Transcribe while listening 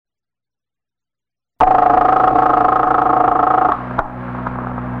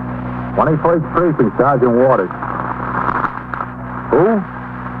21st Precinct, Sergeant Waters. Who?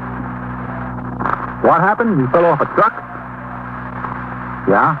 What happened? You fell off a truck?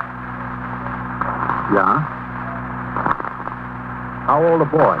 Yeah? Yeah? How old a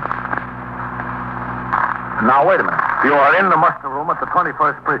boy? Now, wait a minute. You are in the muster room at the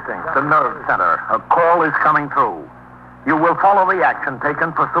 21st Precinct, the nerve center. A call is coming through. You will follow the action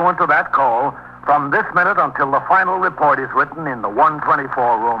taken pursuant to that call from this minute until the final report is written in the 124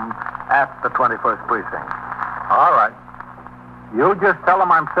 room at the 21st Precinct. All right. You just tell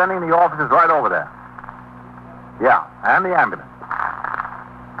them I'm sending the officers right over there. Yeah, and the ambulance.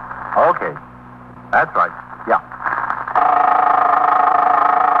 Okay. That's right. Yeah.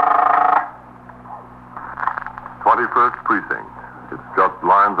 21st Precinct. It's just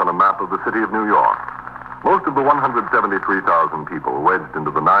lines on a map of the city of New York. Most of the 173,000 people wedged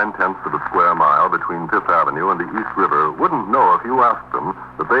into the 9/10 of a square mile between Fifth Avenue and the East River wouldn't know if you asked them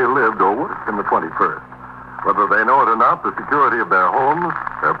that they lived or worked in the 21st. Whether they know it or not, the security of their homes,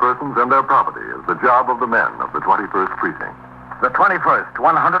 their persons, and their property is the job of the men of the 21st Precinct. The 21st,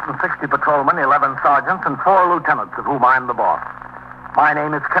 160 patrolmen, 11 sergeants, and 4 lieutenants, of whom I'm the boss. My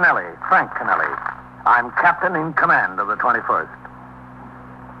name is Kennelly, Frank Kennelly. I'm captain in command of the 21st.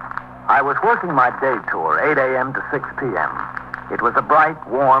 I was working my day tour, 8 a.m. to 6 p.m. It was a bright,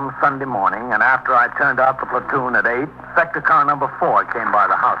 warm Sunday morning, and after I turned out the platoon at 8, sector car number 4 came by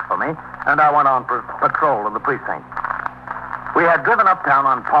the house for me, and I went on patrol of the precinct. We had driven uptown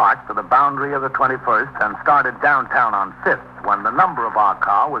on Park to the boundary of the 21st and started downtown on 5th when the number of our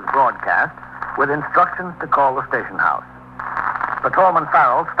car was broadcast with instructions to call the station house. Patrolman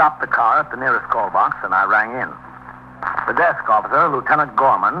Farrell stopped the car at the nearest call box, and I rang in. The desk officer, Lieutenant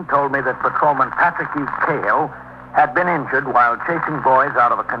Gorman, told me that Patrolman Patrick E. Cahill had been injured while chasing boys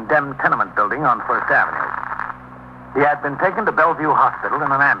out of a condemned tenement building on First Avenue. He had been taken to Bellevue Hospital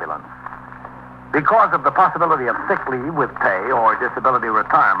in an ambulance. Because of the possibility of sick leave with pay or disability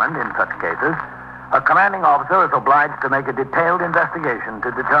retirement in such cases, a commanding officer is obliged to make a detailed investigation to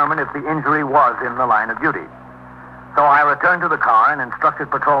determine if the injury was in the line of duty. So I returned to the car and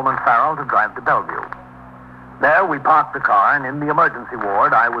instructed Patrolman Farrell to drive to Bellevue. There we parked the car, and in the emergency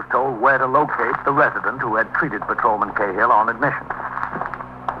ward, I was told where to locate the resident who had treated Patrolman Cahill on admission.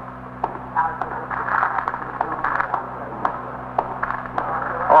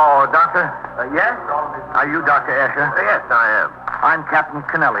 Oh, Doctor? Yes? Are you Dr. Escher? Yes, I am. I'm Captain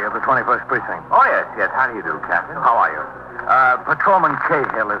Kennelly of the 21st Precinct. Oh, yes. How do you do, Captain? How are you? Patrolman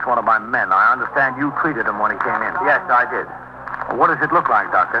Cahill is one of my men. I understand you treated him when he came in. Yes, I did. What does it look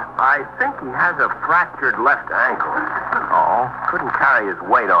like, Doctor? I think he has a fractured left ankle. Oh? Couldn't carry his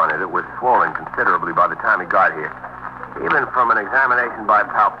weight on it. It was swollen considerably by the time he got here. Even from an examination by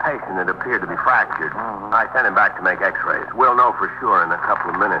palpation, it appeared to be fractured. Mm-hmm. I sent him back to make x-rays. We'll know for sure in a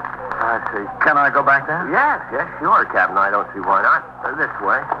couple of minutes. I see. Can I go back there? Yes, sure, Captain. I don't see why not. This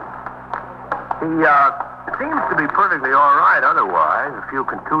way. He, seems to be perfectly all right otherwise. A few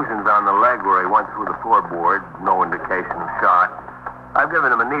contusions on the leg where he went through the floorboard. No indication of shot. I've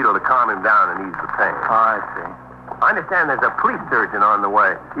given him a needle to calm him down and ease the pain. Oh, I see. I understand there's a police surgeon on the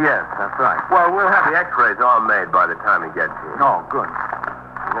way. Yes, that's right. Well, we'll have the x-rays all made by the time he gets here. Oh, good.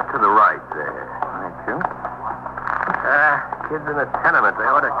 To the right there. Thank you. Kids in a tenement. They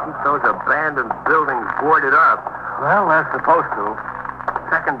ought to keep those abandoned buildings boarded up. Well, they're supposed to.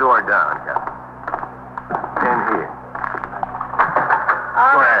 Second door down, Captain. In here.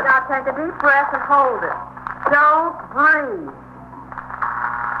 All Go right, ahead. now take a deep breath and hold it. Don't breathe.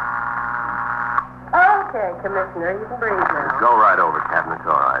 Okay, Commissioner, you can breathe now. Go right over, Captain. It's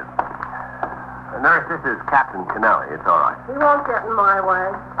all right. Nurse, this is Captain Kennelly. It's all right. He won't get in my way.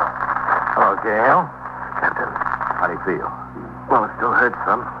 Hello, Gail. Captain, how do you feel? Well, it still hurts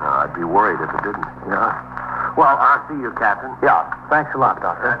some. I'd be worried if it didn't. Yeah? Well, I'll see you, Captain. Yeah. Thanks a lot,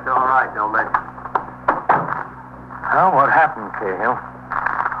 Doctor. That's all right. Don't mention it. Well, what happened, Cahill?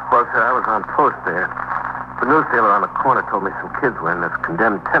 Well, sir, I was on post there. The news dealer on the corner told me some kids were in this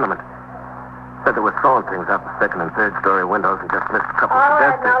condemned tenement. Said they were throwing things out the second and third story windows and just missed a couple All of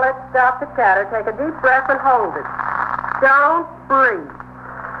right, pedestrians. now let's stop the chatter. Take a deep breath and hold it. Don't breathe.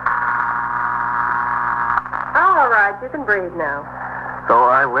 All right, you can breathe now. So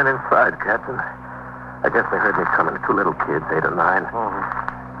I went inside, Captain. I guess they heard me coming. 2 little kids, 8 or 9.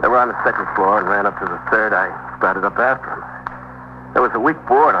 Mm-hmm. They were on the second floor and ran up to the third. I started up after them. There was a weak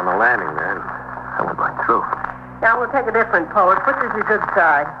board on the landing there, and I went right through. Now we'll take a different pose. Which is your good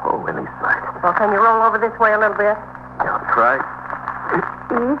side? Oh, any side. Well, can you roll over this way a little bit? Yeah, I'll try.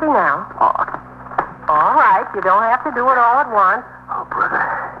 Easy now. Oh, All right, you don't have to do it all at once. oh, brother.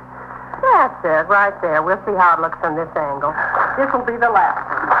 That's it, right there. We'll see how it looks from this angle. This will be the left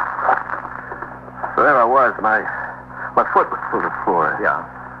one. There I was. My foot was through the floor. Yeah.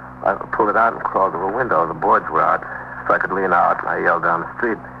 I pulled it out and crawled to a window. The boards were out, so I could lean out, and I yelled down the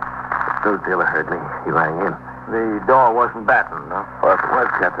street. The booze dealer heard me. He rang in. The door wasn't battened, no? Well, if it was,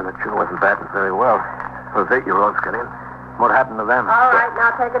 Captain, it sure wasn't battened very well. Those 8-year-olds got in. What happened to them? All right, now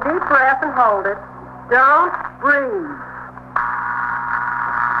take a deep breath and hold it. Don't breathe.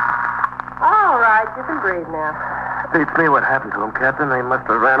 All right, you can breathe now. Beats me what happened to them, Captain. They must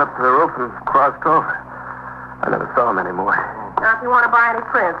have ran up to the roof and crossed over. I never saw them anymore. Now, if you want to buy any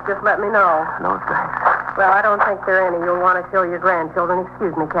prints, just let me know. No, thanks. Well, I don't think there are any you'll want to show your grandchildren.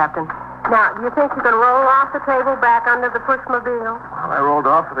 Excuse me, Captain. Now, do you think you can roll off the table back under the pushmobile? Well, I rolled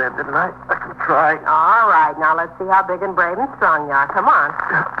off of there, didn't I? I can try. All right, now let's see how big and brave and strong you are. Come on.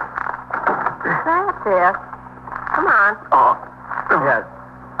 That's it. Come on. Oh. Yes.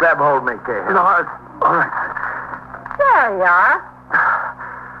 Grab hold of me, Kay. No, all right. There you are.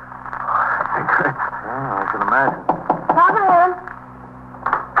 It hurts. I can imagine. Come in.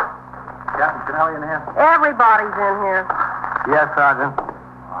 Captain Kennelly in here? Everybody's in here. Yes, Sergeant.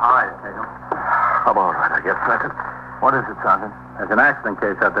 All right, Tatum. I'm all right, I guess, Sergeant. What is it, Sergeant? There's an accident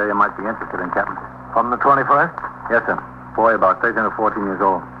case out there you might be interested in, Captain. From the 21st? Yes, sir. Boy about 13 or 14 years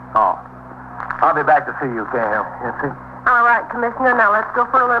old. Oh. I'll be back to see you, Cahill. Yes, sir. All right, Commissioner, now let's go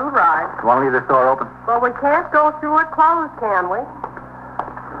for a little ride. You want to leave this door open? Well, we can't go through it closed, can we?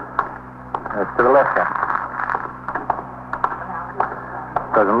 It's to the left, Captain.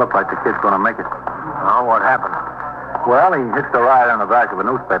 Doesn't look like the kid's going to make it. Oh, what happened? Well, he hitched a ride on the back of a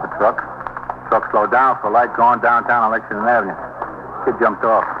newspaper truck. Truck slowed down for a light going downtown on Lexington Avenue. Kid jumped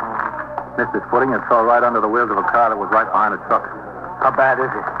off. Missed his footing and fell right under the wheels of a car that was right behind the truck. How bad is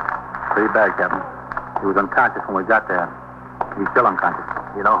he? Pretty bad, Captain. He was unconscious when we got there. He's still unconscious.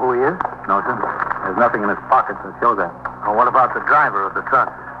 You know who he is? No, sir. There's nothing in his pockets that shows that. Oh, what about the driver of the truck?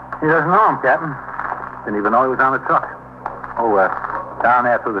 He doesn't know him, Captain. Didn't even know he was on the truck. Oh, down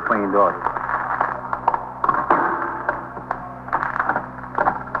there through the swinging doors.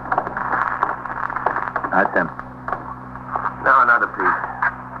 That's him. No, another piece.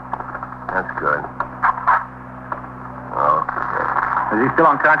 That's good. Okay. Is he still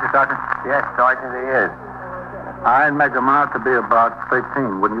unconscious, Sergeant? Yes, Sergeant, he is. I'd make him out to be about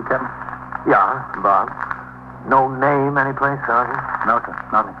 13, wouldn't you, Captain? Yeah, Bob. No name anyplace, Sergeant? No, sir.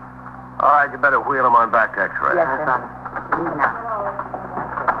 Nothing. All right, you better wheel him on back to X-ray. Yes, sir.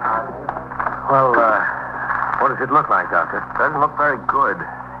 Well, what does it look like, Doctor? Doesn't look very good.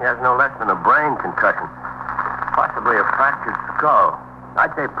 He has no less than a brain concussion. Possibly a fractured skull.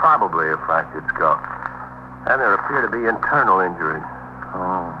 I'd say probably a fractured skull. And there appear to be internal injuries.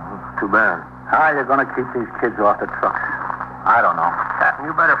 Oh, that's too bad. How are you going to keep these kids off the trucks? I don't know. Captain,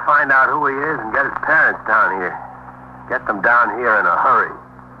 you better find out who he is and get his parents down here. Get them down here in a hurry.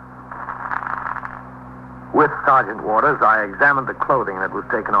 With Sergeant Waters, I examined the clothing that was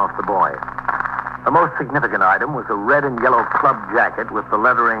taken off the boy. The most significant item was a red and yellow club jacket with the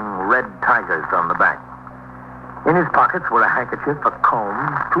lettering Red Tigers on the back. In his pockets were a handkerchief, a comb,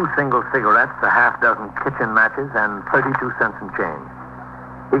 2 single cigarettes, a half-dozen kitchen matches, and 32 cents in change.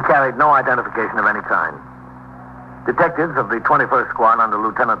 He carried no identification of any kind. Detectives of the 21st Squad under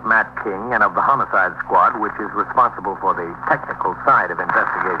Lieutenant Matt King and of the Homicide Squad, which is responsible for the technical side of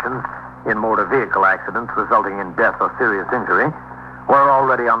investigations in motor vehicle accidents resulting in death or serious injury, were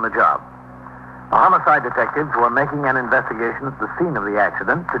already on the job. The homicide detectives were making an investigation at the scene of the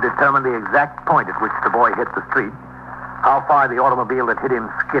accident to determine the exact point at which the boy hit the street, how far the automobile that hit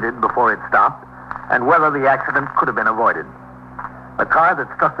him skidded before it stopped, and whether the accident could have been avoided. The car that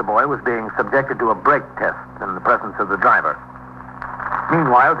struck the boy was being subjected to a brake test in the presence of the driver.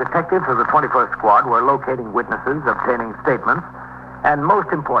 Meanwhile, detectives of the 21st Squad were locating witnesses, obtaining statements, and most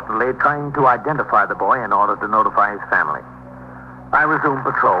importantly, trying to identify the boy in order to notify his family. I resumed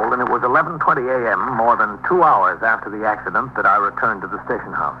patrol, and it was 11:20 a.m., more than 2 hours after the accident, that I returned to the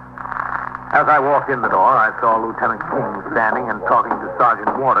station house. As I walked in the door, I saw Lieutenant King standing and talking to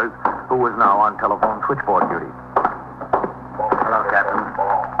Sergeant Waters, who was now on telephone switchboard duty. Hello, Captain.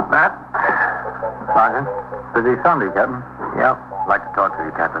 Matt? Sergeant? Busy Sunday, Captain. Yep. I'd like to talk to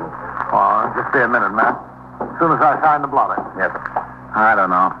you, Captain. Oh, just be a minute, Matt. As soon as I sign the blotter. Yes, sir. I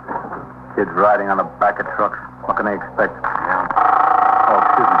don't know. Kids riding on the back of trucks. What can they expect? Oh,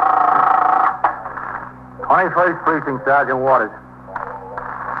 excuse me. 21st Precinct, Sergeant Waters.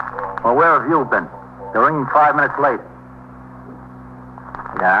 Well, where have you been? You're ringing 5 minutes late.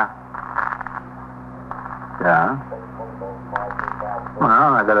 Yeah? Yeah? Well,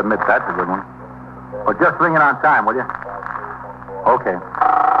 I gotta admit that's a good one. Well, just ring it on time, will you? Okay.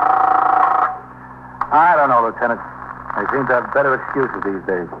 I don't know, Lieutenant. They seem to have better excuses these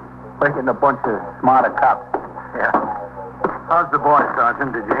days. We're getting a bunch of smarter cops. Yeah. How's the boy,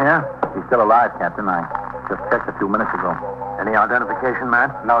 Sergeant? Did you hear? He's still alive, Captain. I just checked a few minutes ago. Any identification, man?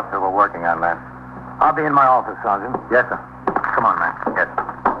 No, sir. We're working on that. I'll be in my office, Sergeant. Yes, sir. Come on, man. Yes.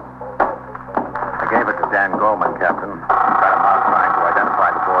 I gave it to Dan Goldman, Captain. Got him out trying to identify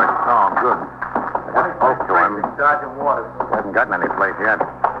the boy. Oh, good. I just spoke to him. Sergeant Waters. He hasn't gotten any place yet.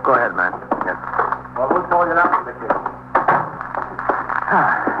 Go ahead, man. Yes. Well, who told you that was the case?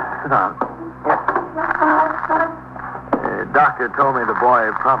 Sit down. Doctor told me the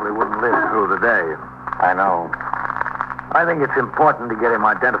boy probably wouldn't live through the day. I know. I think it's important to get him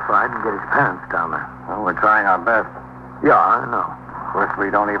identified and get his parents down there. Well, we're trying our best. Yeah, I know. Of course,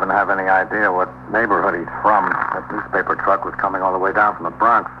 we don't even have any idea what neighborhood he's from. That newspaper truck was coming all the way down from the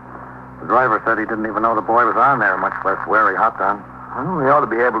Bronx. The driver said he didn't even know the boy was on there, much less where he hopped on. Well, we ought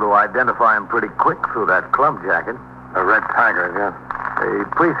to be able to identify him pretty quick through that club jacket. The Red Tigers, yes. The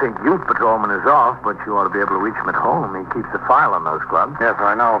precinct youth patrolman is off, but you ought to be able to reach him at home. He keeps a file on those clubs. Yes,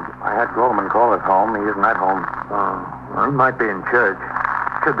 I know. I had Goldman call his home. He isn't at home. Well, he might be in church.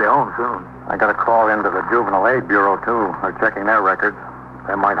 Should be home soon. I got a call into the Juvenile Aid Bureau, too. They're checking their records.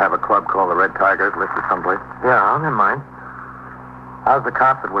 They might have a club called the Red Tigers listed someplace. Yeah, never mind. How's the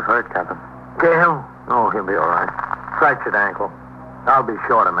cop that was hurt, Captain? Gail? Oh, he'll be all right. Fractured ankle. I'll be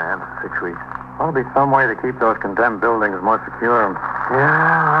short a man. 6 weeks. Ought to be some way to keep those condemned buildings more secure.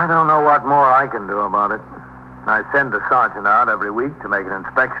 Yeah, I don't know what more I can do about it. I send the sergeant out every week to make an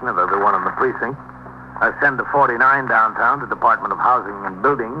inspection of everyone in the precinct. I send the 49 downtown to Department of Housing and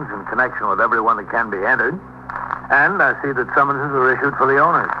Buildings in connection with everyone that can be entered. And I see that summonses are issued for the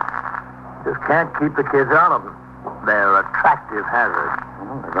owners. Just can't keep the kids out of them. They're attractive hazards.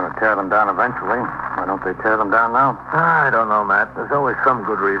 Well, they're going to tear them down eventually. Why don't they tear them down now? I don't know, Matt. There's always some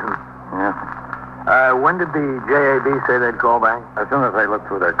good reason. Yeah. When did the JAB say they'd call back? As soon as they look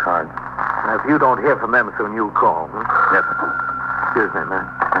through their cards. Now, if you don't hear from them soon, you'll call. Yes, sir. Excuse me, man.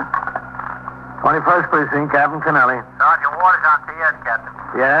 21st Precinct, Captain Kennelly. Sergeant Waters on TS, Captain.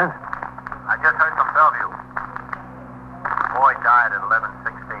 Yes? I just heard from Bellevue. The boy died at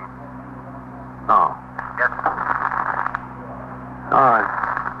 11:16. Oh. Yes, sir. All right.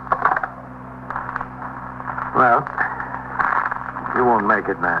 Well, you won't make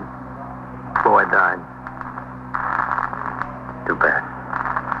it, man. Boy died. Too bad.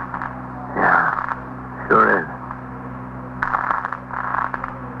 Yeah, sure is.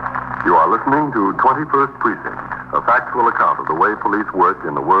 You are listening to 21st Precinct, a factual account of the way police work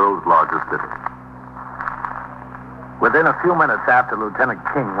in the world's largest city. Within a few minutes after Lieutenant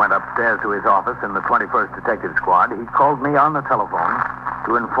King went upstairs to his office in the 21st Detective Squad, he called me on the telephone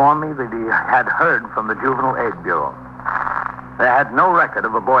to inform me that he had heard from the Juvenile Aid Bureau. They had no record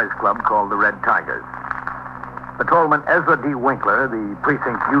of a boys' club called the Red Tigers. Patrolman Ezra D. Winkler, the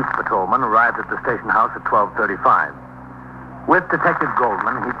precinct youth patrolman, arrived at the station house at 12:35. With Detective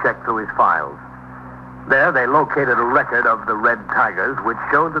Goldman, he checked through his files. There, they located a record of the Red Tigers, which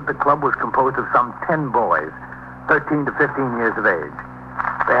showed that the club was composed of some 10 boys, 13 to 15 years of age.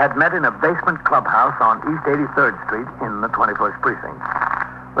 They had met in a basement clubhouse on East 83rd Street in the 21st Precinct.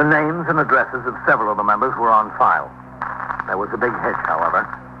 The names and addresses of several of the members were on file. There was a big hitch, however.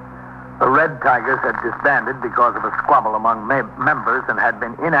 The Red Tigers had disbanded because of a squabble among members and had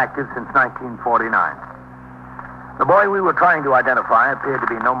been inactive since 1949. The boy we were trying to identify appeared to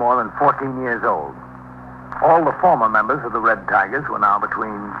be no more than 14 years old. All the former members of the Red Tigers were now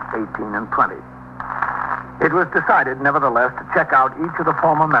between 18 and 20. It was decided, nevertheless, to check out each of the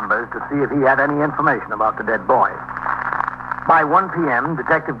former members to see if he had any information about the dead boy. By 1 p.m.,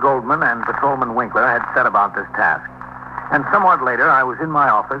 Detective Goldman and Patrolman Winkler had set about this task. And somewhat later, I was in my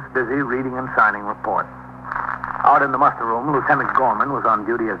office, busy reading and signing reports. Out in the muster room, Lieutenant Gorman was on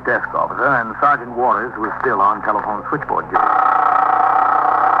duty as desk officer, and Sergeant Waters was still on telephone switchboard duty.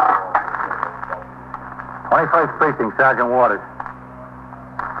 21st Precinct, Sergeant Waters.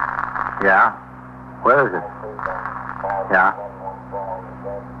 Yeah? Where is it? Yeah?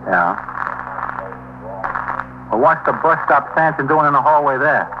 Yeah? Well, what's the bus stop Sanson doing in the hallway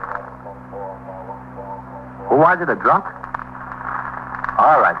there? Who was it, a drunk?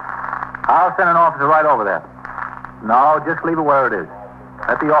 All right. I'll send an officer right over there. No, just leave it where it is.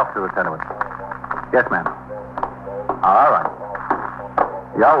 Let the officer attend to it. Yes, ma'am. All right.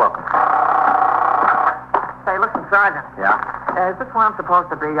 You're welcome. Say, listen, Sergeant. Yeah? Is this where I'm supposed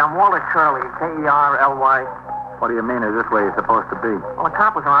to be? I'm Wallace Shirley, Kerly. What do you mean, is this where you're supposed to be? Well, a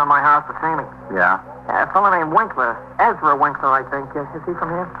cop was around my house this evening. Yeah? A fellow named Winkler. Ezra Winkler, I think. Is he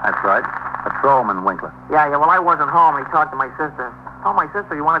from here? That's right. Patrolman Winkler. Yeah, well, I wasn't home, and he talked to my sister. Told my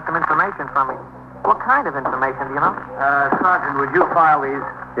sister he wanted some information from me. What kind of information, do you know? Sergeant, would you file these?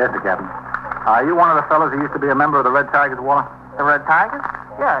 Yes, sir, Captain. Are you one of the fellows who used to be a member of the Red Tigers, Waller? The Red Tigers?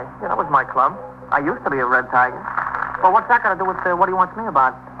 Yeah, that was my club. I used to be a Red Tiger. Well, what's that got to do with what he wants me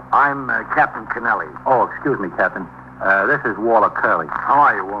about? I'm Captain Kennelly. Oh, excuse me, Captain. This is Waller Curley. How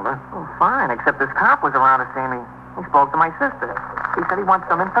are you, Walter? Oh, fine, except this cop was around to see me. He spoke to my sister. He said he wants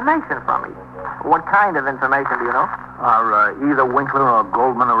some information from me. What kind of information, do you know? Are either Winkler or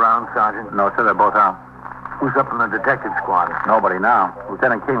Goldman around, Sergeant? No, sir, they're both out. Who's up in the detective squad? Nobody now.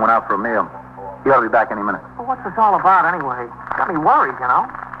 Lieutenant King went out for a meal. He ought to be back any minute. Well, what's this all about, anyway? Got me worried, you know.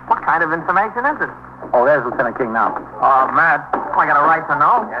 What kind of information is it? Oh, there's Lieutenant King now. Matt, I got a right to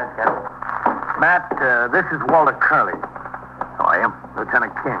know. Yes, Captain. Matt, this is Walter Curley. How are you?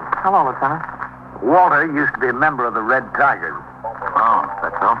 Lieutenant King. Hello, Lieutenant. Walter used to be a member of the Red Tigers. Oh,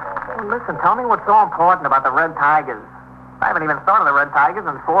 that's all? Well, listen, tell me what's so important about the Red Tigers. I haven't even thought of the Red Tigers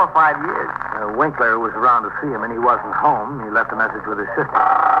in 4 or 5 years. Winkler was around to see him, and he wasn't home. He left a message with his sister.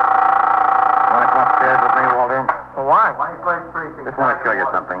 Want to come upstairs with me, Walter? Well, why? Just want to show you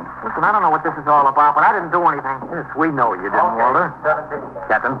something. Listen, I don't know what this is all about, but I didn't do anything. Yes, we know you didn't, Walter.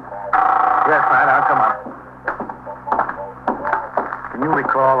 Captain? Yes, Matt, I'll come up. Can you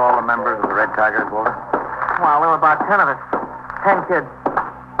recall all the members of the Red Tigers, Walter? Well, there were about 10 of us. 10 kids.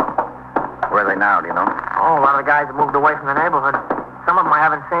 Where are they now, do you know? Oh, a lot of the guys have moved away from the neighborhood. Some of them I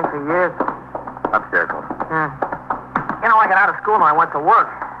haven't seen for years. Upstairs, Walter. You know, I got out of school and I went to work.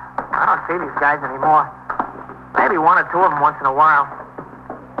 I don't see these guys anymore. Maybe 1 or 2 of them once in a while.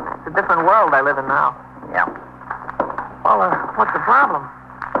 It's a different world I live in now. Yeah. Well, what's the problem?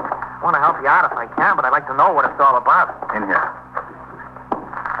 I want to help you out if I can, but I'd like to know what it's all about. In here.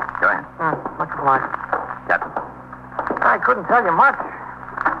 Go ahead. Much obliged. Captain. I couldn't tell you much.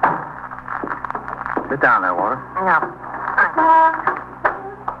 Sit down there, Walter. Yeah.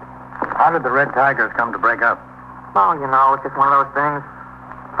 How did the Red Tigers come to break up? Oh, you know, it's just one of those things.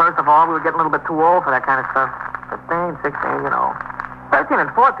 First of all, we were getting a little bit too old for that kind of stuff. 15, 16, you know. 13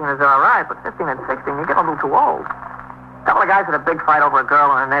 and 14 is all right, but 15 and 16, you get a little too old. A couple of guys had a big fight over a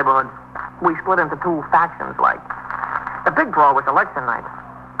girl in the neighborhood. We split into 2 factions, like. The big brawl was election night.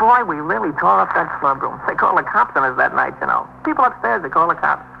 Boy, we really tore up that club room. They called the cops on us that night, you know. People upstairs, they called the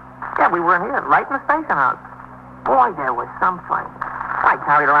cops. Yeah, we were in here, right in the station house. Boy, there was some fight. I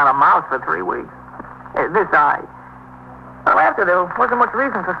carried around a mouse for 3 weeks. This eye. Well, after there wasn't much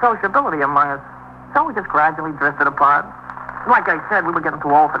reason for sociability among us. So we just gradually drifted apart. Like I said, we were getting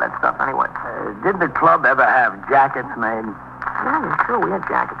too old for that stuff anyway. Did the club ever have jackets made? Yeah, sure, we had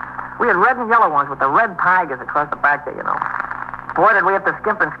jackets. We had red and yellow ones with the Red Tigers across the back there, you know. Boy, did we have to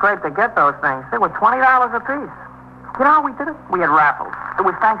skimp and scrape to get those things. They were $20 a piece. You know how we did it? We had raffles. It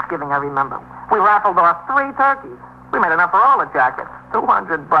was Thanksgiving, I remember. We raffled off 3 turkeys. We made enough for all the jackets.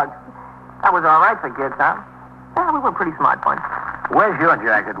 $200. That was all right for kids, huh? Yeah, we were a pretty smart bunch. Where's your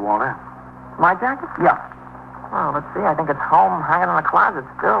jacket, Walter? My jacket? Yeah. Oh, let's see. I think it's home, hanging in the closet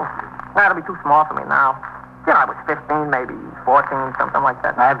still. That'll be too small for me now. You know, I was 15, maybe 14, something like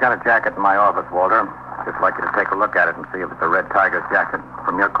that. I've got a jacket in my office, Walter. Just like you to take a look at it and see if it's a Red Tigers jacket.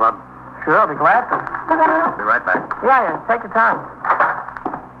 From your club? Sure, I'll be glad to. I'll be right back. Yeah, take your time.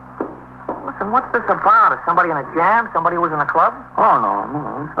 Listen, what's this about? Is somebody in a jam? Somebody who was in a club? Oh, no.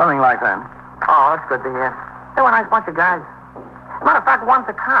 Nothing like that. Oh, that's good to hear. They were a nice bunch of guys. Matter of fact, one's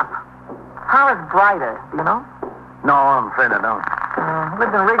a cop. Horace Brighter, do you know? No, I'm afraid I don't.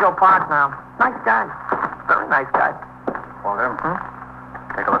 Lives in Rego Park now. Nice guy. Very nice guy. Walter,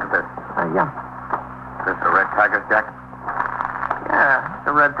 take a look at this. Yeah. Is this a Red Tigers jacket? Yeah, it's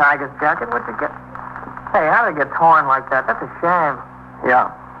a Red Tigers jacket. What'd you get? Hey, how did it get torn like that? That's a shame.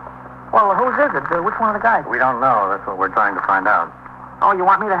 Yeah. Well, whose is it? Which one of the guys? We don't know. That's what we're trying to find out. Oh, you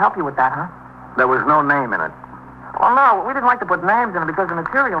want me to help you with that, huh? There was no name in it. Well, no, we didn't like to put names in it because the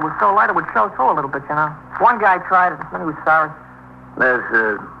material was so light it would show through a little bit, you know. One guy tried it, and he was sorry. There's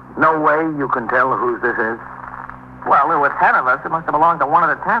no way you can tell whose this is? Well, there were 10 of us. It must have belonged to one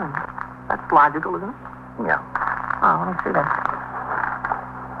of the 10. That's logical, isn't it? Yeah. Oh, let me see that.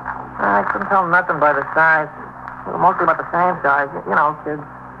 I couldn't tell nothing by the size. We were mostly about the same size. You know, kids.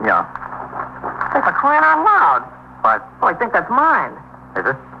 Yeah. Hey, for crying out loud. What? Oh, I think that's mine. Is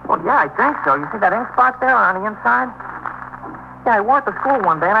it? Well, yeah, I think so. You see that ink spot there on the inside? Yeah, I wore it to school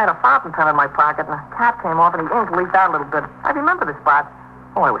one day, and I had a fountain pen in my pocket, and the cap came off, and the ink leaked out a little bit. I remember the spot.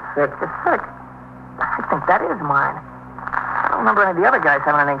 Oh, I was sick, just sick. I think that is mine. I don't remember any of the other guys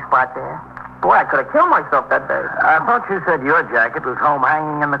having an ink spot there. Boy, I could have killed myself that day. I thought you said your jacket was home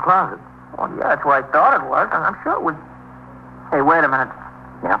hanging in the closet. Well, yeah, that's where I thought it was, and I'm sure it was. Hey, wait a minute.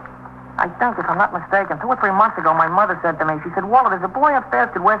 Yeah? I think, if I'm not mistaken, 2 or 3 months ago, my mother said to me, she said, Walter, there's a boy upstairs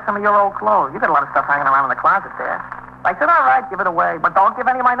could wear some of your old clothes. You got a lot of stuff hanging around in the closet there. I said, all right, give it away. But don't give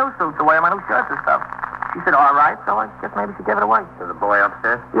any of my new suits away or my new shirts and stuff. She said, all right, so I guess maybe she gave it away. To the boy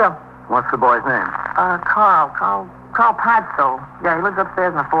upstairs? Yeah. What's the boy's name? Carl Padstow. Yeah, he lives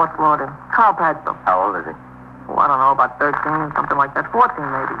upstairs on the 4th floor there. Carl Padstow. How old is he? Oh, I don't know, about 13, something like that. 14,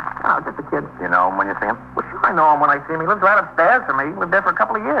 maybe. Oh, just a kid. You know him when you see him? Well, sure I know him when I see him. He lives right upstairs from me. He lived there for a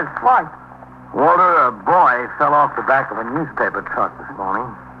couple of years. Why? Walter, a boy fell off the back of a newspaper truck this morning.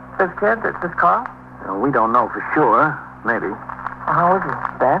 This kid? This Carl? We don't know for sure. Maybe. Well, how is he?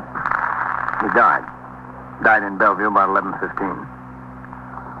 Bad? He died. Died in Bellevue about 11:15.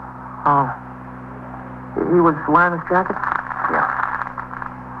 Oh. He was wearing his jacket? Yeah.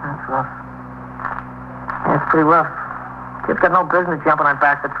 That's rough. Yeah, it's pretty rough. Kid's got no business jumping on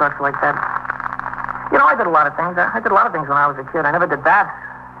backs of trucks like that. You know, I did a lot of things. I did a lot of things when I was a kid. I never did that.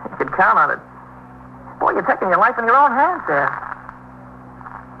 You could count on it. Boy, you're taking your life in your own hands there.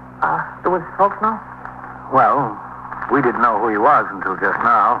 Do his folks know? Well, we didn't know who he was until just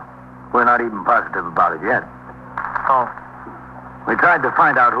now. We're not even positive about it yet. Oh. We tried to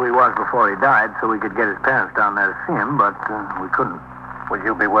find out who he was before he died so we could get his parents down there to see him, but we couldn't. Would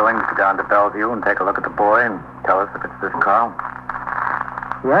you be willing to go down to Bellevue and take a look at the boy and tell us if it's this Carl?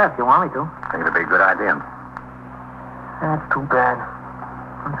 Yeah, if you want me to. I think it'd be a good idea. That's too bad.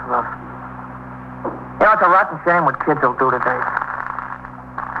 That's rough. You know, it's a rotten shame what kids will do today.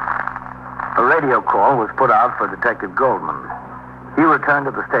 A radio call was put out for Detective Goldman. He returned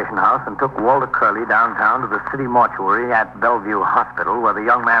to the station house and took Walter Curley downtown to the city mortuary at Bellevue Hospital, where the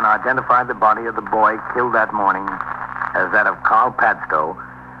young man identified the body of the boy killed that morning as that of Carl Padstow,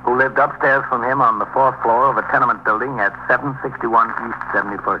 who lived upstairs from him on the 4th floor of a tenement building at 761 East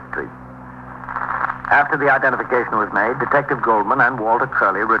 71st Street. After the identification was made, Detective Goldman and Walter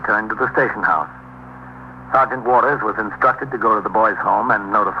Curley returned to the station house. Sergeant Waters was instructed to go to the boy's home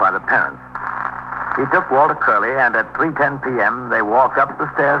and notify the parents. He took Walter Curley, and at 3:10 p.m., they walked up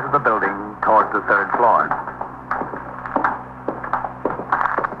the stairs of the building towards the 3rd floor.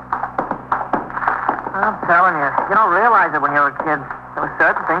 I'm telling you, you don't realize it when you're a kid. There were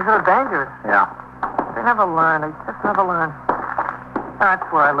certain things that are dangerous. Yeah. They never learn. They just never learn. That's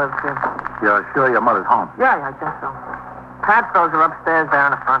where I live, too. You're sure your mother's home? Yeah, I guess so. Padstows are upstairs there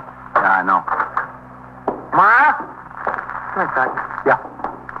in the front. Yeah, I know. Ma? Come here, Sergeant. Yeah.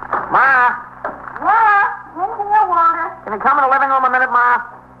 Ma? Yeah, in here, Walter. Can you come in the living room a minute, Ma?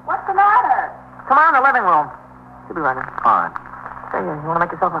 What's the matter? Come on in the living room. She'll be right in. All right. Say, you want to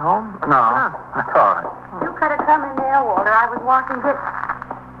make yourself at home? No, Come on. that's all right. You could have come in there, Walter. I was washing dishes.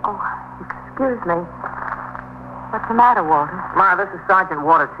 Oh, excuse me. What's the matter, Walter? Ma, this is Sergeant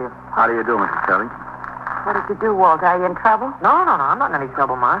Waters here. How do you do, Mrs. Curley? What did you do, Walter? Are you in trouble? No, I'm not in any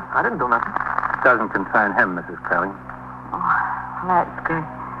trouble, Ma. I didn't do nothing. Doesn't concern him, Mrs. Curley. Oh, that's good.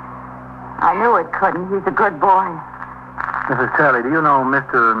 I knew it couldn't. He's a good boy. Mrs. Curley, do you know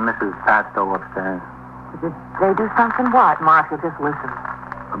Mr. and Mrs. Padstow upstairs? Did they do something? What? Ma, if you'll just listen.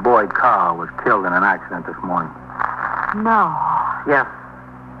 The boy Carl was killed in an accident this morning. No. Yeah.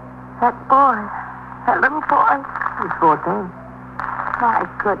 That boy. That little boy. He's 14. My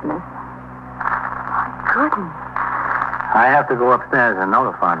goodness. My goodness. I have to go upstairs and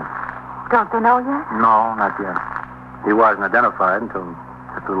notify them. Don't they know yet? No, not yet. He wasn't identified until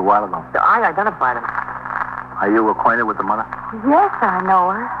just a little while ago. I identified him. Are you acquainted with the mother? Yes, I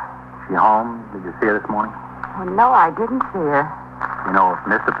know her. She home? Did you see her this morning? Well, no, I didn't see her. You know if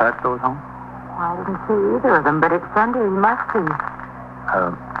Mr. Padstow is home? Well, I didn't see either of them, but it's Sunday. He must be.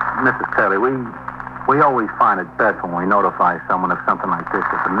 Mrs. Curley, we always find it best when we notify someone of something like this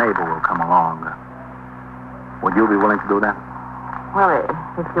if a neighbor will come along. Would you be willing to do that? Well,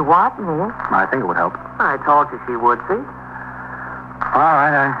 if you want me. I think it would help. I told you she would, see? All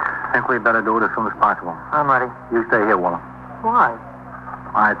right, I think we'd better do it as soon as possible. I'm ready. You stay here, Walter. Why?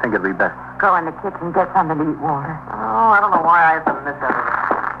 I think it'd be best. Go in the kitchen, get something to eat, Walter. Oh, I don't know why I have to miss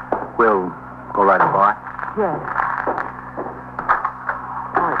everything. We'll go right up, all right? Yes.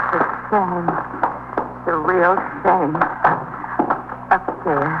 Oh, it's a shame. It's a real shame.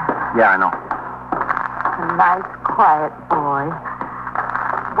 Upstairs. Yeah, I know. A nice, quiet boy.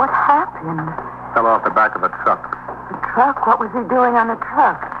 What happened? Fell off the back of a truck. The truck? What was he doing on the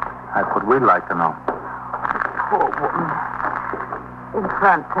truck? That's what we'd like to know. Poor woman. In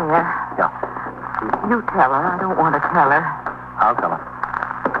front there. Yeah, You tell her. I don't want to tell her. I'll tell her.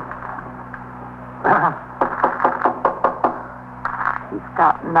 She's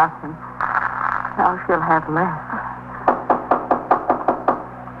got nothing. Now she'll have less.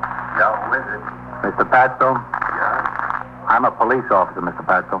 No, is it? Mr. Padstow? Yeah. I'm a police officer, Mr.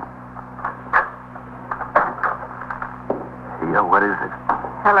 Padstow. What is it?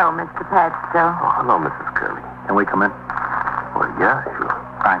 Hello, Mr. Padstow. Oh, hello, Mrs. Curley. Can we come in? Well, yeah, sure.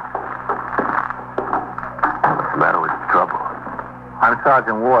 Thanks. What's the matter with trouble? I'm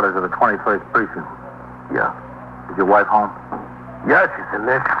Sergeant Waters of the 21st Precinct. Yeah. Is your wife home? Yeah, she's in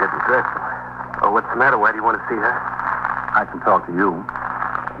there. She's getting dressed. Oh, what's the matter? Why do you want to see her? I can talk to you.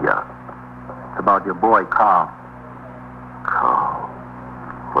 Yeah. It's about your boy, Carl. Carl.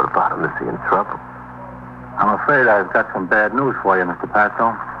 What about him? Is he in trouble? I'm afraid I've got some bad news for you, Mr.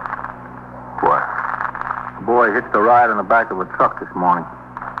 Padstow. What? The boy hitched a ride on the back of a truck this morning.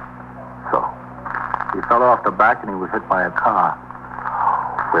 So? He fell off the back and he was hit by a car.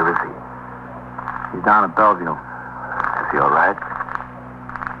 Where is he? He's down at Bellevue. Is he all right?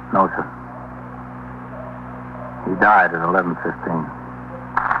 No, sir. He died at 11:15.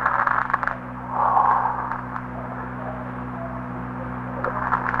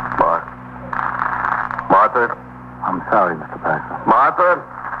 Martha? I'm sorry, Mr. Padstow. Martha?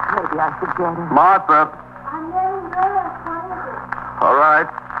 Maybe I should get him. Martha? I'm getting dressed. What is it? All right.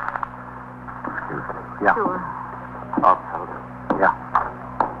 Excuse me. Yeah. Sure. I'll tell her. Yeah.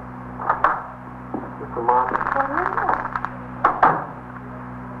 Mr. Martha?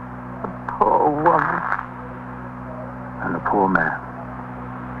 Poor woman. And the poor man.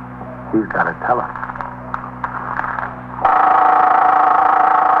 He's got to tell her.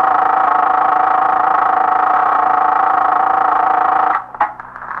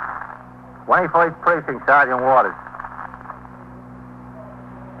 First Precinct, Sergeant Waters.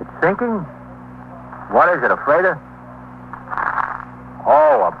 It's sinking? What is it, a freighter?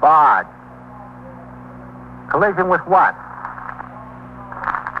 Oh, a barge. Collision with what?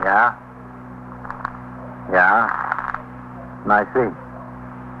 Yeah? Yeah. I see.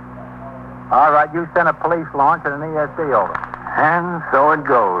 All right, you send a police launch and an ESC over. And so it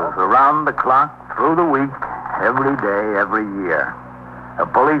goes, around the clock, through the week, every day, every year. A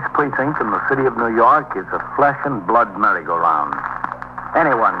police precinct in the city of New York is a flesh and blood merry-go-round.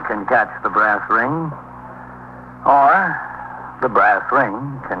 Anyone can catch the brass ring, or the brass ring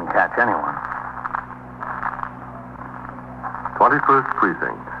can catch anyone. 21st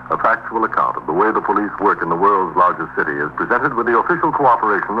Precinct, a factual account of the way the police work in the world's largest city, is presented with the official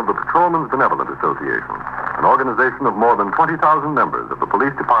cooperation of the Patrolmen's Benevolent Association, an organization of more than 20,000 members of the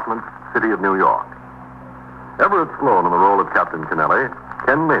Police Department, City of New York. Everett Sloan in the role of Captain Kennelly,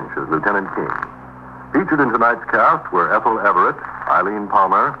 Ken Lynch as Lieutenant King. Featured in tonight's cast were Ethel Everett, Eileen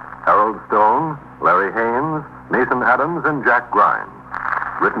Palmer, Harold Stone, Larry Haynes, Nathan Adams, and Jack Grimes.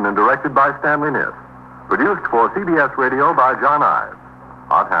 Written and directed by Stanley Niss. Produced for CBS Radio by John Ives.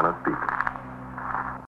 Art Hannah speaking.